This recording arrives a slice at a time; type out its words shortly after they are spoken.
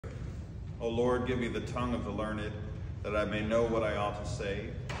O Lord, give me the tongue of the learned, that I may know what I ought to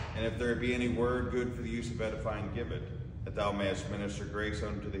say. And if there be any word good for the use of edifying, give it, that thou mayest minister grace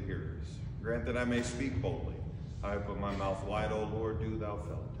unto the hearers. Grant that I may speak boldly. I open my mouth wide, O Lord, do thou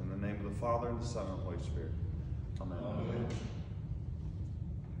fill it. In the name of the Father, and the Son, and the Holy Spirit. Amen.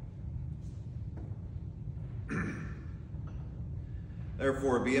 Amen.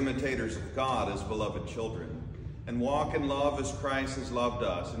 Therefore, be imitators of God as beloved children, and walk in love as Christ has loved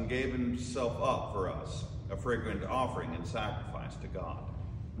us and gave himself up for us, a fragrant offering and sacrifice to God.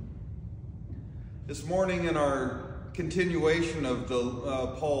 This morning, in our continuation of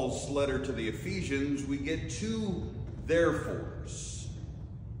Paul's letter to the Ephesians, we get two therefores.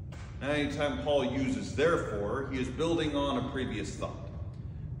 Now, anytime Paul uses therefore, he is building on a previous thought.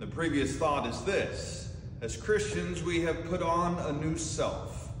 The previous thought is this: as Christians, we have put on a new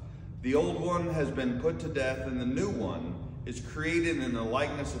self. The old one has been put to death, and the new one is created in the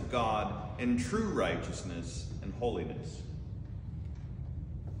likeness of God in true righteousness and holiness.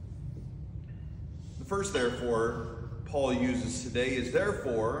 The first therefore Paul uses today is,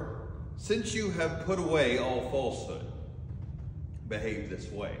 therefore, since you have put away all falsehood, behave this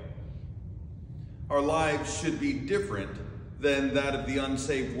way. Our lives should be different than that of the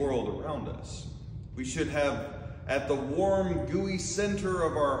unsaved world around us. We should have at the warm, gooey center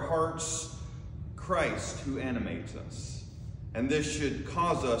of our hearts Christ who animates us. And this should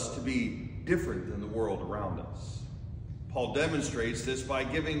cause us to be different than the world around us. Paul demonstrates this by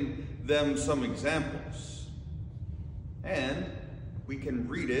giving them some examples. And we can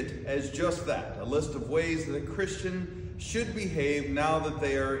read it as just that, a list of ways that a Christian should behave now that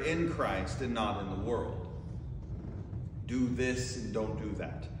they are in Christ and not in the world. Do this and don't do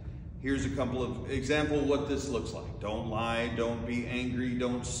that. Here's a couple of examples of what this looks like. Don't lie, don't be angry,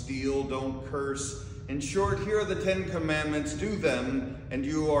 don't steal, don't curse. In short, here are the 10 commandments. Do them, and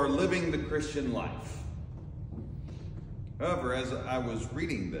you are living the Christian life. However, as I was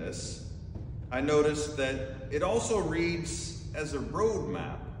reading this, I noticed that it also reads as a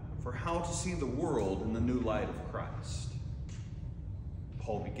roadmap for how to see the world in the new light of Christ.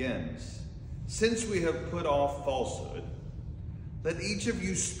 Paul begins, since we have put off falsehood, let each of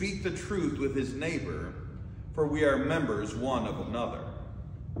you speak the truth with his neighbor, for we are members one of another.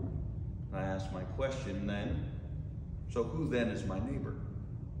 And I ask my question then, so who then is my neighbor?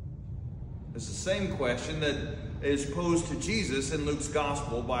 It's the same question that is posed to Jesus in Luke's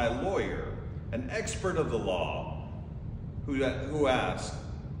gospel by a lawyer, an expert of the law, who asked,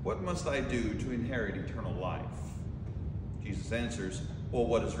 what must I do to inherit eternal life? Jesus answers, well,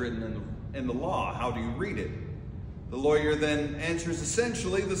 what is written in the law? How do you read it? The lawyer then answers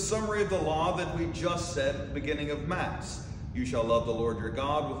essentially the summary of the law that we just said at the beginning of Mass. You shall love the Lord your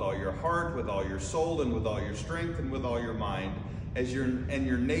God with all your heart, with all your soul, and with all your strength, and with all your mind, and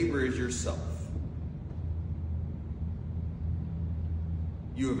your neighbor as yourself.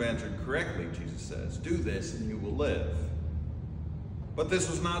 You have answered correctly, Jesus says. Do this and you will live. But this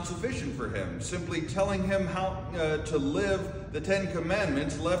was not sufficient for him. Simply telling him how to live the 10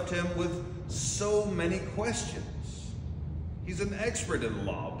 Commandments left him with so many questions. He's an expert in the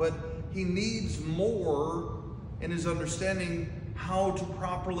law, but he needs more in his understanding how to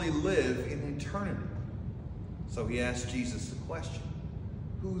properly live in eternity. So he asked Jesus the question,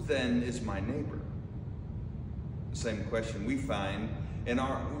 who then is my neighbor? The same question we find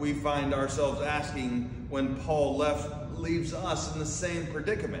ourselves asking when Paul leaves us in the same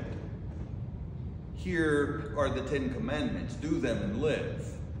predicament. Here are the 10 Commandments. Do them and live.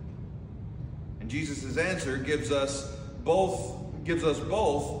 And Jesus' answer gives us both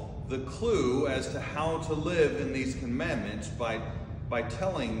the clue as to how to live in these commandments by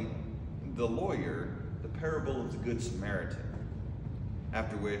telling the lawyer the parable of the Good Samaritan.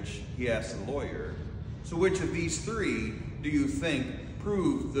 After which he asks the lawyer, so which of these three do you think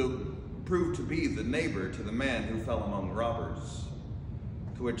proved to be the neighbor to the man who fell among robbers?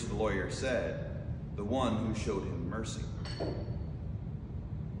 To which the lawyer said, the one who showed him mercy.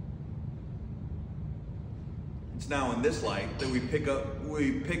 It's now in this light that we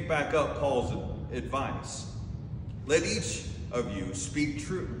pick back up Paul's advice. Let each of you speak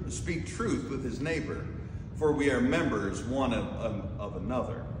truth with his neighbor, for we are members one of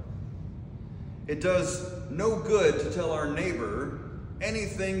another. It does no good to tell our neighbor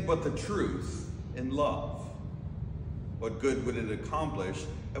anything but the truth in love. What good would it accomplish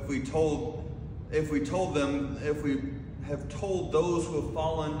if we have told those who have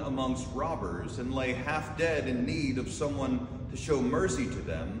fallen amongst robbers and lay half dead in need of someone to show mercy to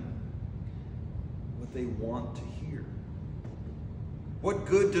them what they want to hear? What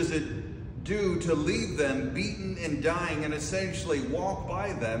good does it do to leave them beaten and dying and essentially walk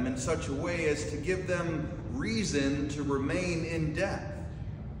by them in such a way as to give them reason to remain in death?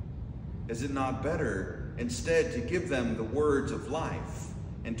 Is it not better instead to give them the words of life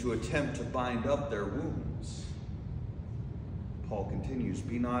and to attempt to bind up their wounds? Paul continues,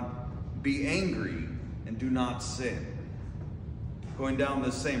 be angry and do not sin. Going down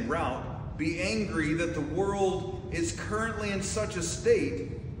the same route, be angry that the world is currently in such a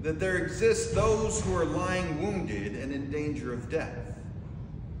state that there exist those who are lying wounded and in danger of death.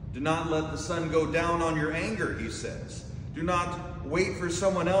 Do not let the sun go down on your anger, he says. Do not wait for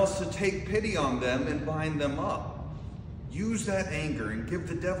someone else to take pity on them and bind them up. Use that anger and give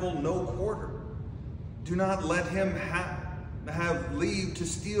the devil no quarter. Do not let him have leave to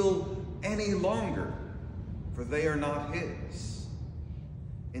steal any longer, for they are not his.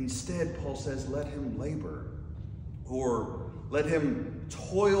 Instead, Paul says, let him labor, or let him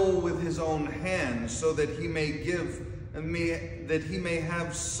toil with his own hands, so that he may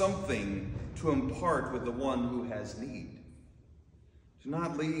have something to impart with the one who has need. Do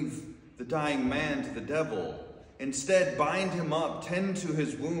not leave the dying man to the devil. Instead, bind him up, tend to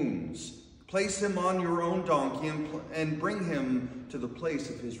his wounds, place him on your own donkey, and bring him to the place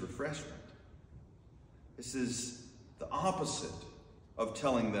of his refreshment. This is the opposite of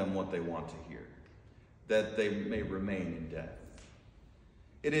telling them what they want to hear, that they may remain in death.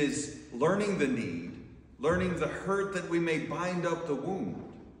 It is learning the need, learning the hurt, that we may bind up the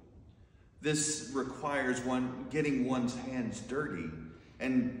wound. This requires getting one's hands dirty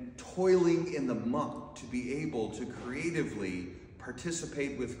and toiling in the muck to be able to creatively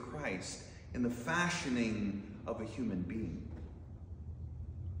participate with Christ in the fashioning of a human being.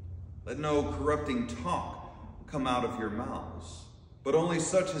 Let no corrupting talk come out of your mouths, but only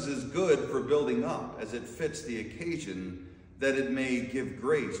such as is good for building up, as it fits the occasion, that it may give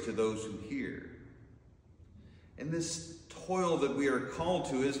grace to those who hear. And this toil that we are called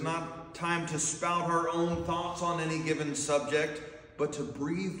to is not time to spout our own thoughts on any given subject, but to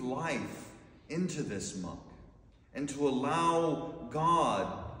breathe life into this muck and to allow God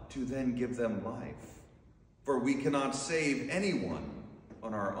to then give them life. For we cannot save anyone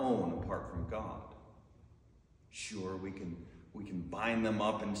on our own apart from God. Sure, we can bind them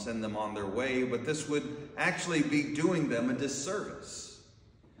up and send them on their way, but this would actually be doing them a disservice.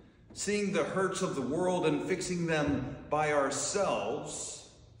 Seeing the hurts of the world and fixing them by ourselves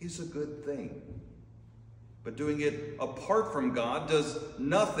is a good thing. But doing it apart from God does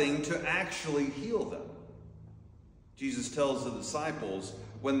nothing to actually heal them. Jesus tells the disciples,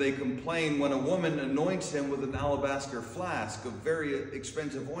 when they complain, when a woman anoints him with an alabaster flask of very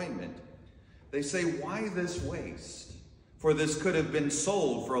expensive ointment, they say, "Why this waste? For this could have been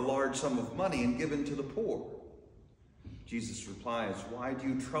sold for a large sum of money and given to the poor." Jesus replies, "Why do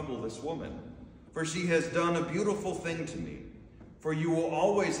you trouble this woman? For she has done a beautiful thing to me. For you will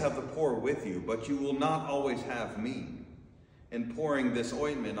always have the poor with you, but you will not always have me. In pouring this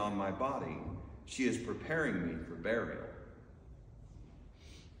ointment on my body, she is preparing me for burial."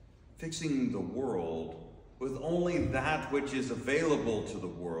 Fixing the world with only that which is available to the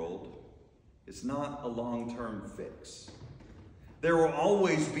world is not a long-term fix. There will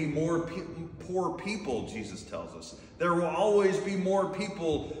always be more poor people, Jesus tells us. There will always be more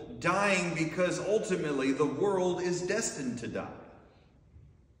people dying because ultimately the world is destined to die.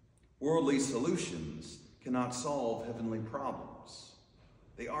 Worldly solutions cannot solve heavenly problems.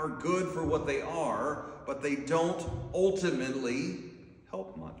 They are good for what they are, but they don't ultimately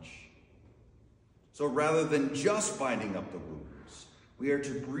help much. So rather than just binding up the wounds, we are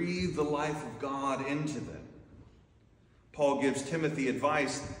to breathe the life of God into them. Paul gives Timothy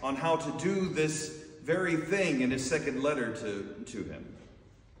advice on how to do this very thing in his second letter to him.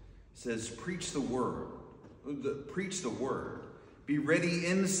 He says, preach the word. Be ready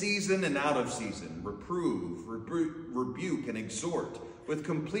in season and out of season. Reprove, rebuke, and exhort with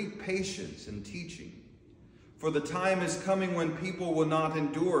complete patience and teaching. For the time is coming when people will not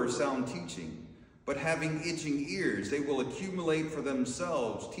endure sound teaching, but having itching ears, they will accumulate for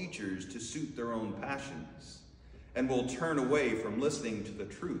themselves teachers to suit their own passions, and will turn away from listening to the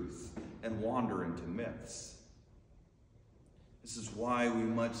truth and wander into myths. This is why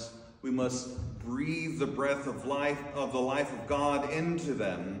we must breathe the breath of life, of the life of God into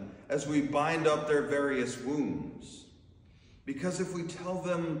them as we bind up their various wounds. Because if we tell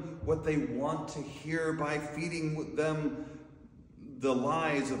them what they want to hear by feeding them the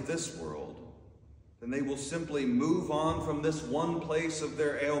lies of this world, then they will simply move on from this one place of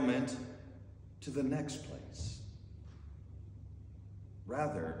their ailment to the next place.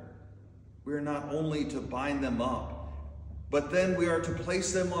 Rather, we are not only to bind them up But then we are to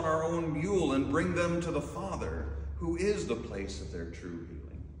place them on our own mule and bring them to the Father, who is the place of their true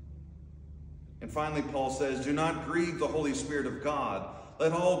healing. And finally, Paul says, do not grieve the Holy Spirit of God.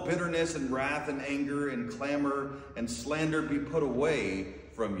 Let all bitterness and wrath and anger and clamor and slander be put away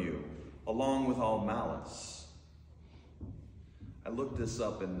from you, along with all malice. I looked this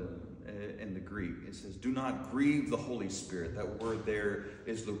up in the Greek. It says, do not grieve the Holy Spirit. That word there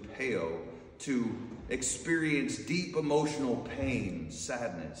is lupeo, to experience deep emotional pain,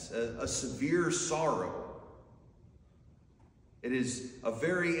 sadness, a severe sorrow. It is a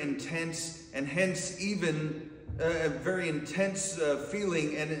very intense and hence even a very intense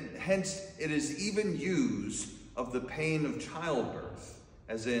feeling, and hence it is even used of the pain of childbirth,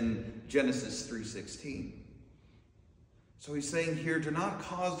 as in Genesis 3:16. So he's saying here, do not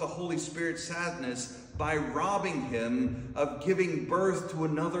cause the Holy Spirit sadness by robbing him of giving birth to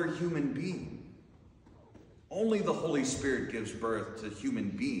another human being. Only the Holy Spirit gives birth to human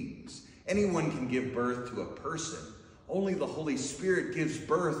beings. Anyone can give birth to a person. Only the Holy Spirit gives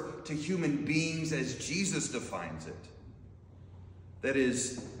birth to human beings as Jesus defines it. That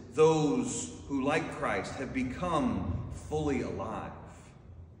is, those who, like Christ, have become fully alive.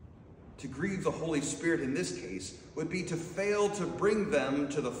 To grieve the Holy Spirit in this case would be to fail to bring them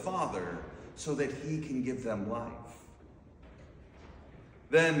to the Father so that he can give them life.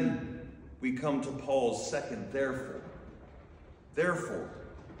 Then we come to Paul's second therefore. Therefore,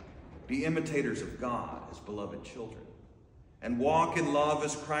 be imitators of God as beloved children, and walk in love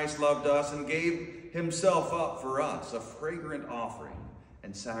as Christ loved us and gave himself up for us, a fragrant offering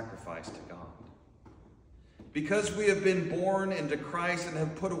and sacrifice to God. Because we have been born into Christ and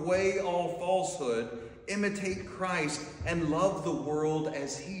have put away all falsehood, imitate Christ and love the world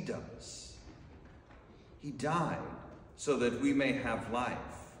as he does. He died so that we may have life.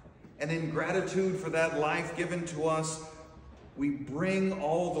 And in gratitude for that life given to us, we bring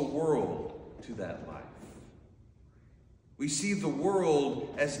all the world to that life. We see the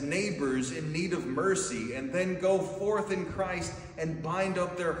world as neighbors in need of mercy, and then go forth in Christ and bind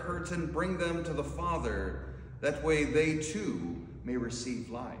up their hurts and bring them to the Father. That way they too may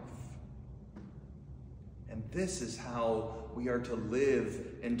receive life. And this is how we are to live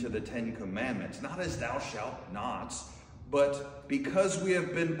into the Ten Commandments. Not as thou shalt nots, but because we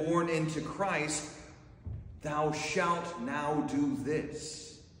have been born into Christ, thou shalt now do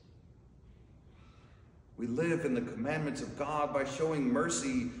this. We live in the commandments of God by showing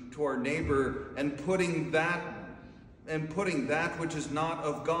mercy to our neighbor and putting that which is not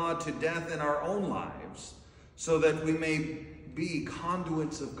of God to death in our own lives, so that we may be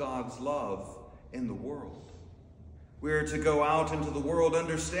conduits of God's love in the world. We are to go out into the world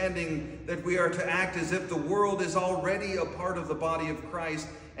understanding that we are to act as if the world is already a part of the body of Christ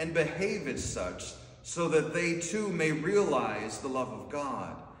and behave as such, so that they too may realize the love of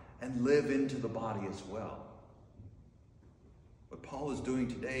God and live into the body as well. What Paul is doing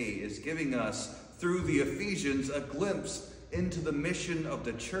today is giving us, through the Ephesians, a glimpse into the mission of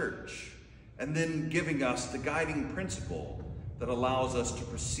the church, and then giving us the guiding principle that allows us to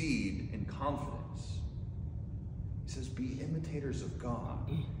proceed in confidence. He says, be imitators of God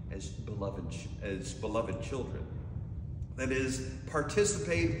as beloved children. That is,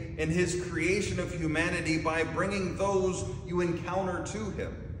 participate in his creation of humanity by bringing those you encounter to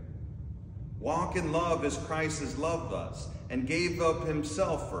him. Walk in love as Christ has loved us and gave up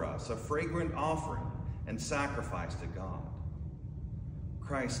himself for us, a fragrant offering and sacrifice to God.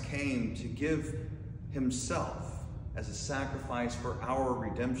 Christ came to give himself as a sacrifice for our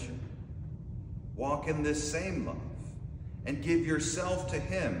redemption. Walk in this same love and give yourself to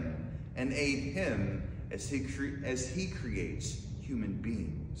him and aid him as he creates human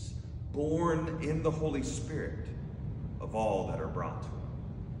beings, born in the Holy Spirit of all that are brought to him.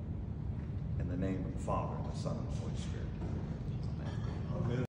 In the name of the Father, and the Son, and the Holy Spirit. Amen.